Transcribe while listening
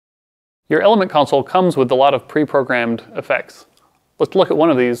Your element console comes with a lot of pre-programmed effects. Let's look at one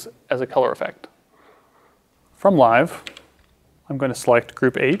of these as a color effect. From Live, I'm going to select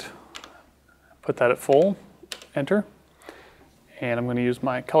Group 8, put that at full, enter, and I'm going to use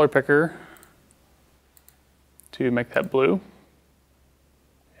my color picker to make that blue.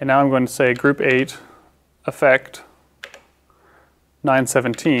 And now I'm going to say Group 8, Effect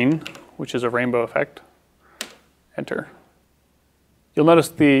 917, which is a rainbow effect, enter. You'll notice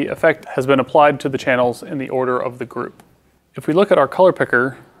the effect has been applied to the channels in the order of the group. If we look at our color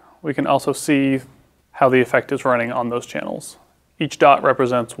picker, we can also see how the effect is running on those channels. Each dot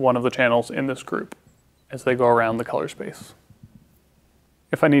represents one of the channels in this group as they go around the color space.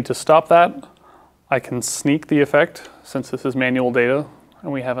 If I need to stop that, I can sneak the effect since this is manual data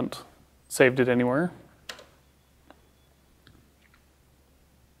and we haven't saved it anywhere.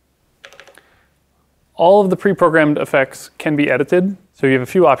 All of the pre-programmed effects can be edited, so you have a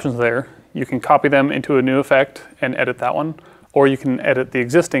few options there. You can copy them into a new effect and edit that one, or you can edit the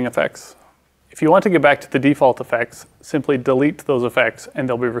existing effects. If you want to get back to the default effects, simply delete those effects and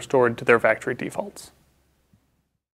they'll be restored to their factory defaults.